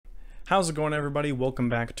How's it going, everybody? Welcome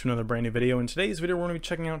back to another brand new video. In today's video we're going to be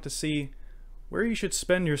checking out to see where you should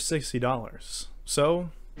spend your $60. So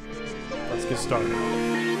let's get started.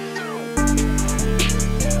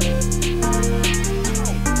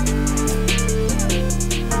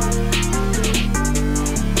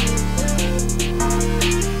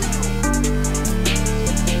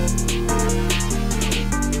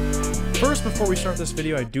 First, before we start this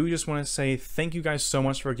video, I do just want to say thank you guys so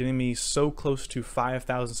much for getting me so close to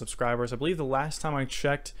 5,000 subscribers. I believe the last time I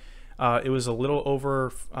checked, it was a little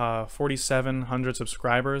over 4,700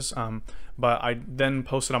 subscribers, but I then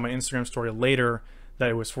posted on my Instagram story later that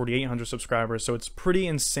it was 4,800 subscribers, so it's pretty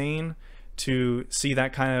insane to see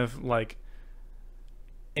that kind of like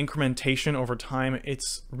incrementation over time.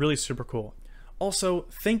 It's really super cool. Also,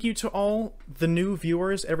 thank you to all the new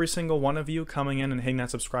viewers, every single one of you coming in and hitting that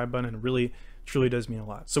subscribe button. It really, truly does mean a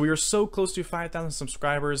lot. So we are so close to 5,000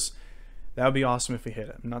 subscribers. That would be awesome if we hit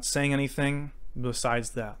it. I'm not saying anything besides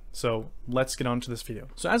that. So let's get on to this video.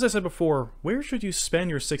 So as I said before, where should you spend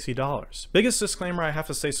your $60? Biggest disclaimer I have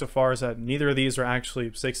to say so far is that neither of these are actually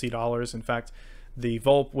 $60. In fact, the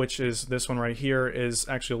Vulp, which is this one right here, is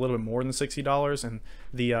actually a little bit more than $60, and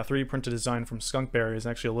the 3D printed design from Skunkberry is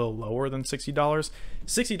actually a little lower than $60.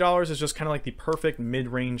 $60 is just kind of like the perfect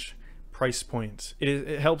mid-range price point.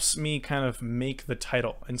 It helps me kind of make the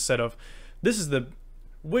title instead of this is the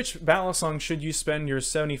which Balisong should you spend your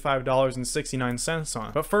 $75.69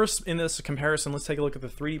 on. But first, in this comparison, let's take a look at the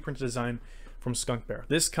 3D printed design from Skunkberry.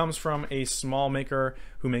 This comes from a small maker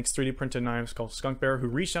who makes 3D printed knives called Skunkberry, who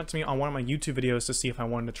reached out to me on one of my YouTube videos to see if I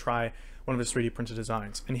wanted to try one of his 3D printed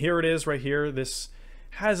designs. And here it is right here. This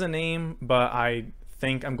has a name, but I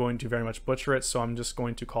think I'm going to very much butcher it, so I'm just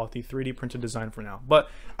going to call it the 3D printed design for now. But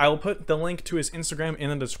I will put the link to his Instagram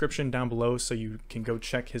in the description down below, so you can go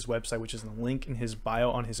check his website, which is in the link in his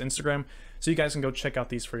bio on his Instagram, so you guys can go check out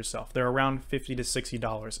these for yourself. They're around $50 to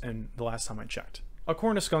 $60 in the last time I checked.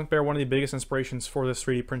 According to Skunkberry, one of the biggest inspirations for this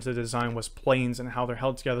 3D printed design was planes and how they're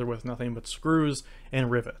held together with nothing but screws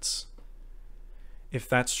and rivets. If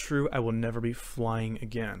that's true, I will never be flying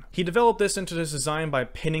again. He developed this into this design by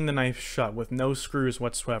pinning the knife shut with no screws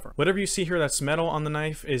whatsoever. Whatever you see here that's metal on the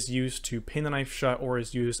knife is used to pin the knife shut or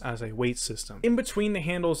is used as a weight system. In between the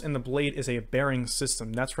handles and the blade is a bearing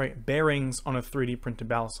system. That's right, bearings on a 3D printed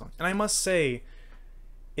Balisong. And I must say,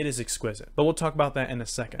 it is exquisite, but we'll talk about that in a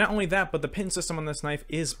second. Not only that, but the pin system on this knife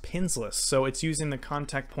is pinsless, so it's using the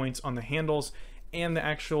contact points on the handles and the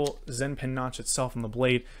actual Zen pin notch itself on the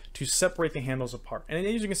blade to separate the handles apart. And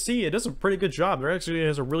as you can see, it does a pretty good job. There actually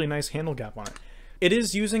is a really nice handle gap on it. It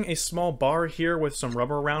is using a small bar here with some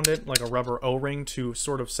rubber around it, like a rubber O-ring, to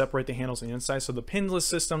sort of separate the handles on the inside. So the pinless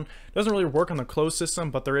system doesn't really work on the closed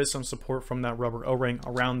system, but there is some support from that rubber O-ring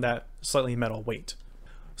around that slightly metal weight.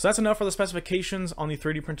 So that's enough for the specifications on the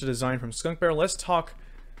 3D printed design from Skunkberry. Let's talk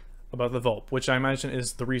about the Vulp, which I imagine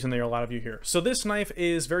is the reason there are a lot of you here. So this knife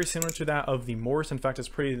is very similar to that of the Morse. In fact, it's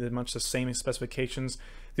pretty much the same specifications.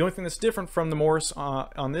 The only thing that's different from the Morse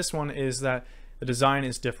on this one is that the design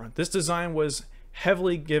is different. This design was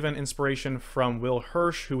heavily given inspiration from Will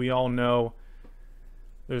Hirsch, who we all know.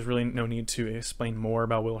 There's really no need to explain more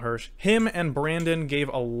about Will Hirsch. Him and Brandon gave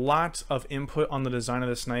a lot of input on the design of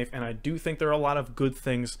this knife, and I do think there are a lot of good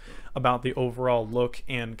things about the overall look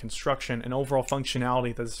and construction and overall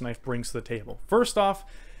functionality that this knife brings to the table. First off,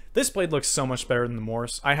 this blade looks so much better than the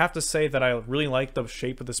Morse. I have to say that I really like the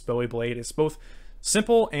shape of this Bowie blade. It's both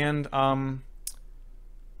simple and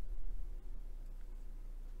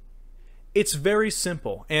it's very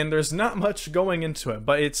simple, and there's not much going into it,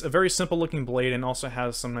 but it's a very simple looking blade and also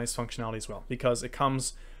has some nice functionality as well, because it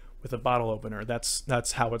comes with a bottle opener. That's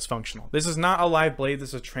how it's functional. This is not a live blade.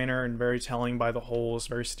 This is a trainer, and very telling by the holes,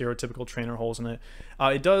 very stereotypical trainer holes in it.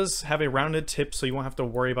 It does have a rounded tip, so you won't have to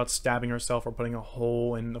worry about stabbing yourself or putting a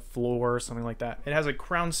hole in the floor or something like that. It has a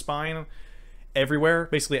crowned spine everywhere.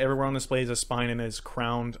 Basically everywhere on this blade is a spine and is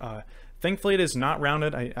crowned. Thankfully, it is not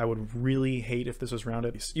rounded. I would really hate if this was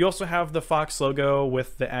rounded. You also have the Fox logo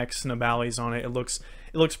with the X and the Bally's on it. It looks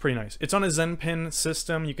pretty nice. It's on a Zen pin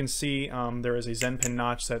system. You can see there is a Zen pin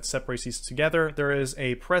notch that separates these together. There is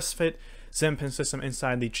a press fit Zen pin system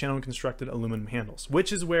inside the channel constructed aluminum handles,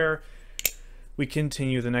 which is where we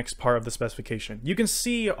continue the next part of the specification. You can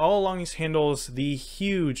see all along these handles the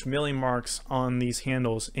huge milling marks on these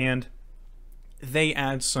handles, and they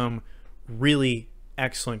add some really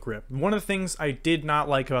excellent grip. One of the things I did not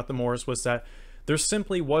like about the Morse was that there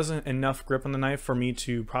simply wasn't enough grip on the knife for me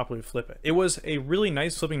to properly flip it. It was a really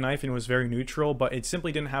nice flipping knife and it was very neutral, but it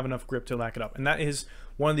simply didn't have enough grip to back it up. And that is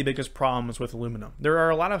one of the biggest problems with aluminum. There are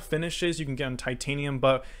a lot of finishes you can get on titanium,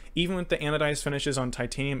 but even with the anodized finishes on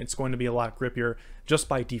titanium, it's going to be a lot grippier just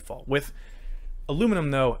by default. With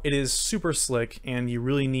aluminum though, it is super slick, and you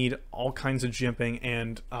really need all kinds of jimping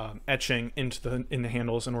and etching in the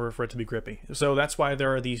handles in order for it to be grippy. So that's why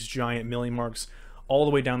there are these giant milling marks all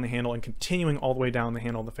the way down the handle and continuing all the way down the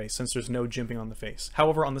handle of the face, since there's no jimping on the face.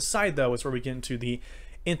 However, on the side though is where we get into the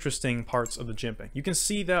interesting parts of the jimping. You can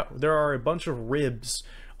see that there are a bunch of ribs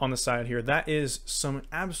on the side here. That is some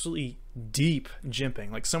absolutely deep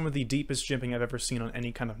jimping, like some of the deepest jimping I've ever seen on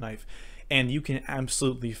any kind of knife, and you can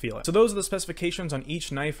absolutely feel it. So those are the specifications on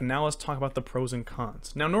each knife, and now let's talk about the pros and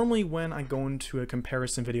cons. Now normally when I go into a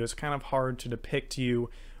comparison video, it's kind of hard to depict to you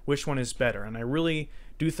which one is better, and I really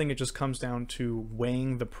do think it just comes down to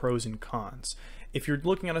weighing the pros and cons. If you're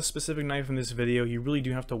looking at a specific knife in this video, you really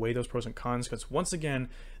do have to weigh those pros and cons, because once again,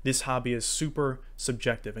 this hobby is super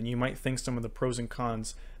subjective, and you might think some of the pros and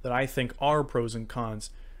cons that I think are pros and cons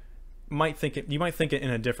you might think it in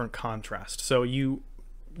a different contrast. So you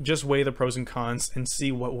just weigh the pros and cons and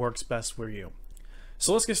see what works best for you.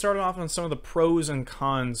 So let's get started off on some of the pros and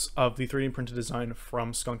cons of the 3D printed design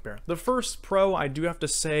from Skunk Bear. The first pro I do have to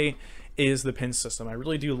say is the pin system. I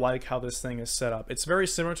really do like how this thing is set up. It's very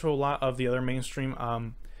similar to a lot of the other mainstream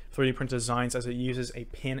 3D printed designs, as it uses a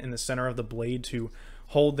pin in the center of the blade to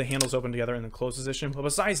hold the handles open together in the closed position. But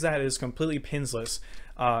besides that, it is completely pinsless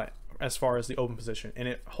as far as the open position, and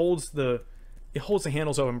it holds the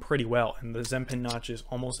handles open pretty well, and the Zen pin notch is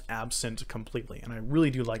almost absent completely, and I really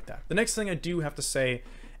do like that. The next thing I do have to say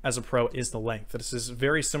as a pro is the length. This is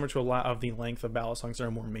very similar to a lot of the length of Balisongs that are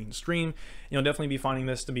more mainstream. You'll definitely be finding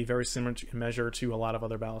this to be very similar in measure to a lot of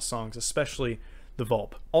other Balisongs, especially the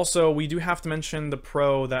Vulp. Also, we do have to mention the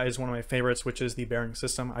pro that is one of my favorites, which is the bearing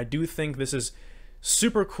system. I do think this is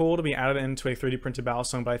super cool to be added into a 3D printed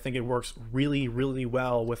Balisong, but I think it works really, really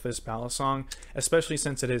well with this Balisong, especially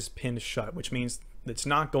since it is pinned shut, which means it's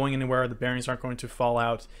not going anywhere, the bearings aren't going to fall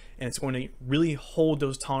out, and it's going to really hold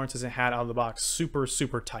those tolerances it had out of the box super,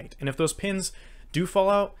 super tight. And if those pins do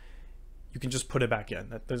fall out, you can just put it back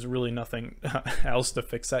in. There's really nothing else to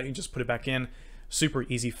fix that. You just put it back in, super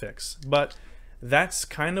easy fix. But that's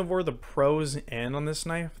kind of where the pros end on this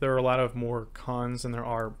knife. There are a lot of more cons than there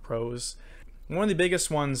are pros. One of the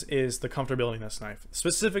biggest ones is the comfortability in this knife,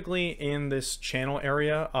 specifically in this channel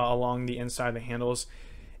area along the inside of the handles.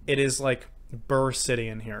 It is like Burr City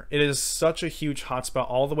in here. It is such a huge hotspot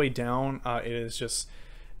all the way down. It is just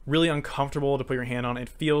really uncomfortable to put your hand on. It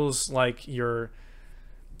feels like you're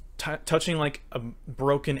touching like a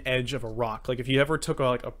broken edge of a rock. Like if you ever took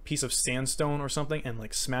like a piece of sandstone or something and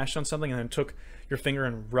like smashed on something and then took your finger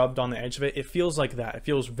and rubbed on the edge of it, it feels like that. It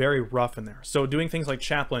feels very rough in there. So doing things like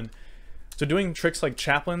Chaplin, doing tricks like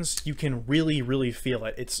Chaplin's, you can really, really feel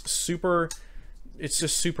it. It's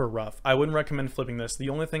just super rough. I wouldn't recommend flipping this. The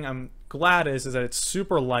only thing I'm glad is that it's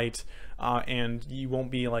super light, and you won't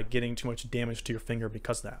be like getting too much damage to your finger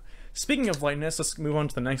because of that. Speaking of lightness, let's move on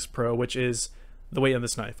to the next pro, which is the weight of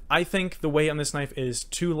this knife. I think the weight on this knife is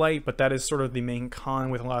too light, but that is sort of the main con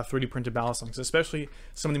with a lot of 3D printed Balisongs, especially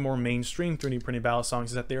some of the more mainstream 3D printed Balisongs,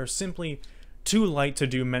 is that they are simply too light to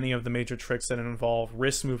do many of the major tricks that involve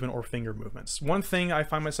wrist movement or finger movements. One thing I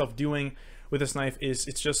find myself doing with this knife is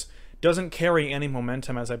it just doesn't carry any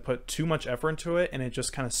momentum as I put too much effort into it, and it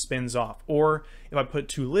just kind of spins off. Or if I put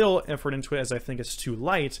too little effort into it as I think it's too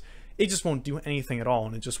light, it just won't do anything at all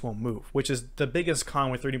and it just won't move, which is the biggest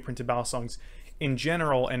con with 3D printed Balisongs in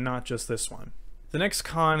general and not just this one. The next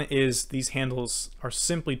con is these handles are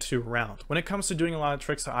simply too round. When it comes to doing a lot of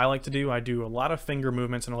tricks that I like to do, I do a lot of finger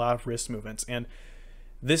movements and a lot of wrist movements, and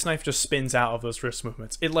this knife just spins out of those wrist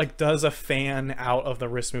movements. It like does a fan out of the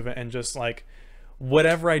wrist movement, and just like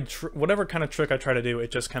whatever kind of trick I try to do,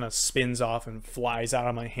 it just kind of spins off and flies out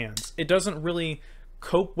of my hands. It doesn't really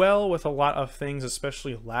cope well with a lot of things,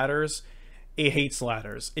 especially ladders. It hates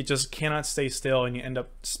ladders. It just cannot stay still, and you end up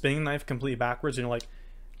spinning the knife completely backwards, and you're like,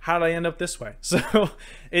 how did I end up this way? So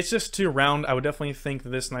it's just too round. I would definitely think that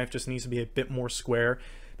this knife just needs to be a bit more square.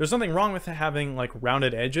 There's nothing wrong with it having like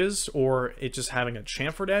rounded edges or it just having a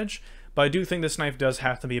chamfered edge, but I do think this knife does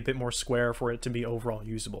have to be a bit more square for it to be overall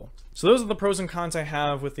usable. So those are the pros and cons I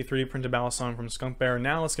have with the 3D printed Balisong from Skunk Bear.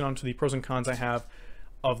 Now let's get on to the pros and cons I have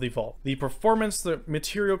of the Vulp. The performance, the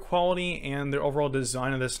material quality, and the overall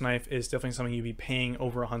design of this knife is definitely something you'd be paying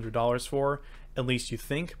over $100 for, at least you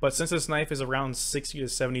think. But since this knife is around $60 to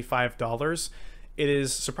 $75, it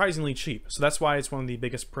is surprisingly cheap. So that's why it's one of the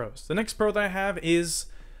biggest pros. The next pro that I have is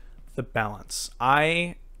the balance.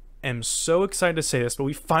 I am so excited to say this, but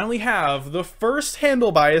we finally have the first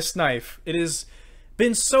handle bias knife. It has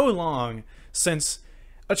been so long since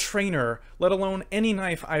a trainer, let alone any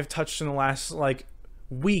knife I've touched in the last like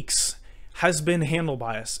weeks, has been handle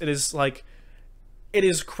bias. It is like, it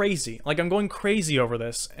is crazy. Like, I'm going crazy over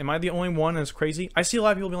this. Am I the only one that's crazy? I see a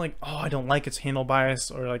lot of people being like, oh, I don't like its handle bias,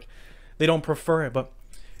 or like they don't prefer it, but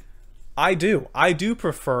I do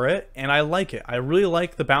prefer it, and I like it. I really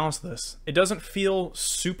like the balance of this. It doesn't feel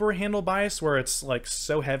super handle bias where it's like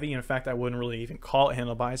so heavy. In fact, I wouldn't really even call it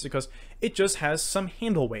handle bias because it just has some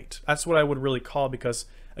handle weight. That's what I would really call it, because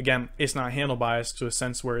again, it's not handle bias to a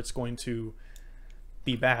sense where it's going to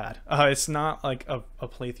be bad. It's not like a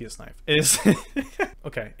Palatheus knife. It is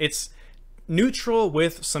okay, it's neutral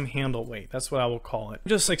with some handle weight. That's what I will call it.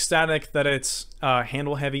 Just ecstatic that it's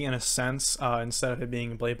handle heavy in a sense, instead of it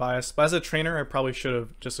being blade bias. But as a trainer, I probably should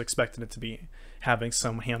have just expected it to be having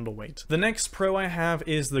some handle weight. The next pro I have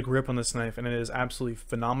is the grip on this knife, and it is absolutely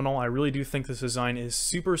phenomenal. I really do think this design is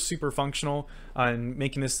super functional in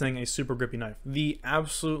making this thing a super grippy knife. The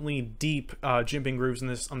absolutely deep jimping grooves in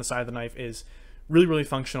this on the side of the knife is really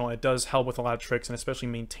functional. It does help with a lot of tricks, and especially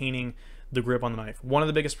maintaining the grip on the knife. One of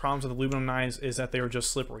the biggest problems with aluminum knives is that they are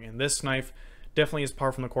just slippery, and this knife definitely is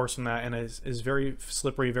par from the course from that, and is very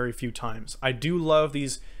slippery very few times. I do love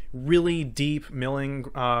these really deep milling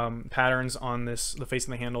patterns on the face of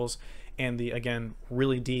the handles, and the, again,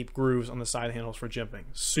 really deep grooves on the side handles for jimping.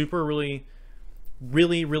 Super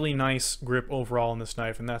really nice grip overall on this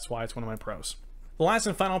knife, and that's why it's one of my pros. The last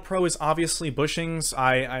and final pro is obviously bushings.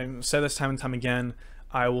 I said this time and time again,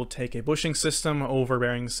 I will take a bushing system over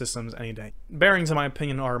bearing systems any day. Bearings, in my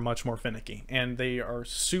opinion, are much more finicky, and they are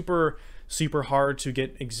super hard to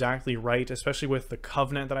get exactly right, especially with the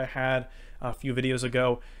Covenant that I had a few videos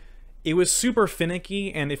ago. It was super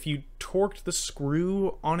finicky, and if you torqued the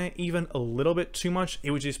screw on it even a little bit too much,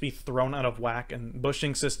 it would just be thrown out of whack, and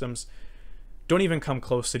bushing systems don't even come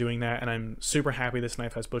close to doing that, and I'm super happy this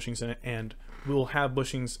knife has bushings in it, and will have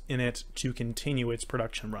bushings in it to continue its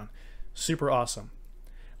production run. Super awesome.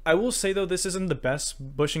 I will say though, this isn't the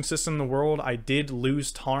best bushing system in the world. I did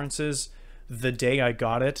lose tolerances the day I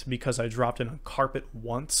got it because I dropped in a carpet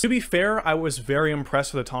once. To be fair, I was very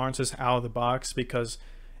impressed with the tolerances out of the box because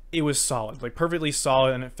it was solid, like perfectly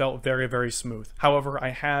solid, and it felt very smooth. However, I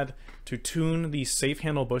had to tune the safe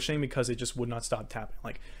handle bushing because it just would not stop tapping.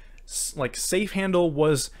 Like safe handle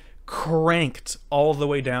was cranked all the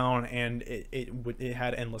way down, and it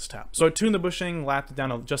had endless taps. So I tuned the bushing, lapped it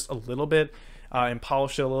down just a little bit, and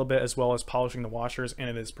polished it a little bit, as well as polishing the washers, and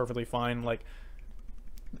it is perfectly fine. Like,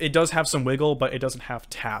 it does have some wiggle, but it doesn't have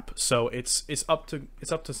tap, so it's up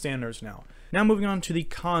to standards now. Now moving on to the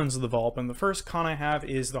cons of the Vulp, and the first con I have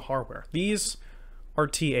is the hardware. These are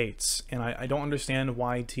T8s, and I don't understand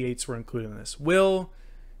why T8s were included in this. Will,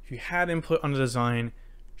 if you had input on the design,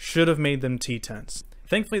 should have made them T10s.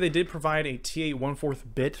 Thankfully, they did provide a T8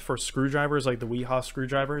 1/4 bit for screwdrivers, like the Weehaw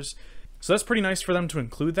screwdrivers, so that's pretty nice for them to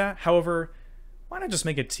include that. However, why not just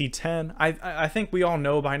make it T10? I think we all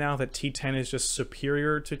know by now that T10 is just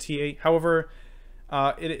superior to T8. However,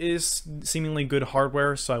 it is seemingly good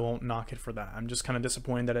hardware, so I won't knock it for that. I'm just kind of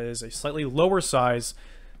disappointed that it is a slightly lower size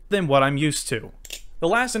than what I'm used to. The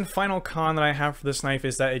last and final con that I have for this knife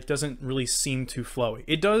is that it doesn't really seem too flowy.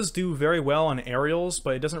 It does do very well on aerials,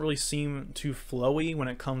 but it doesn't really seem too flowy when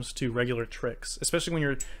it comes to regular tricks, especially when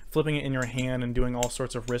you're flipping it in your hand and doing all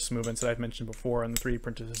sorts of wrist movements that I've mentioned before in the 3D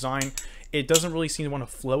printed design. It doesn't really seem to want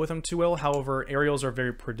to flow with them too well. However, aerials are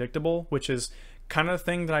very predictable, which is kind of the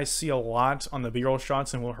thing that I see a lot on the B-roll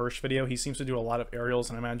shots in Will Hirsch video. He seems to do a lot of aerials,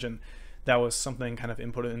 and I imagine that was something kind of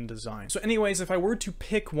inputted in design. So anyways, if I were to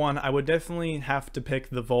pick one, I would definitely have to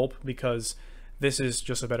pick the Vulp because this is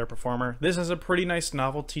just a better performer. This is a pretty nice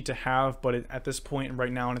novelty to have, but at this point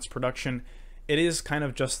right now in its production, it is kind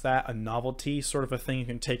of just that, a novelty, sort of a thing you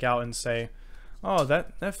can take out and say, oh,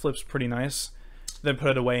 that flips pretty nice. Then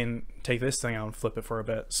put it away and take this thing out and flip it for a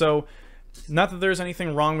bit. So not that there's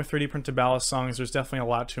anything wrong with 3D printed Balisongs, there's definitely a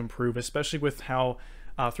lot to improve, especially with how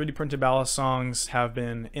 3D printed Balisongs have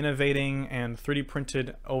been innovating, and 3D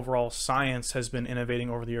printed overall science has been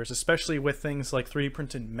innovating over the years, especially with things like 3D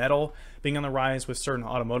printed metal being on the rise with certain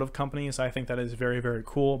automotive companies. I think that is very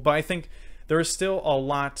cool, but I think there is still a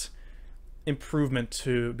lot improvement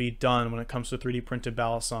to be done when it comes to 3D printed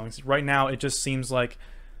Balisongs. Right now, it just seems like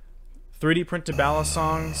 3D printed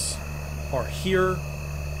Balisongs are here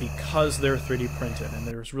because they're 3D printed, and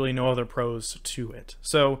there's really no other pros to it.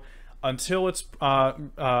 So until it's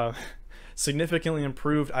significantly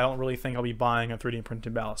improved, I don't really think I'll be buying a 3D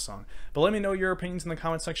printed Balisong. But let me know your opinions in the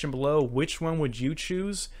comment section below. Which one would you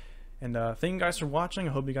choose? And thank you guys for watching.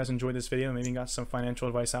 I hope you guys enjoyed this video. Maybe you got some financial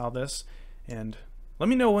advice out of this. And let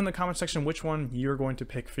me know in the comment section which one you're going to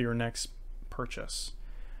pick for your next purchase.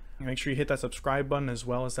 Make sure you hit that subscribe button as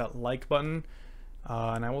well as that like button.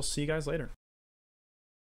 And I will see you guys later.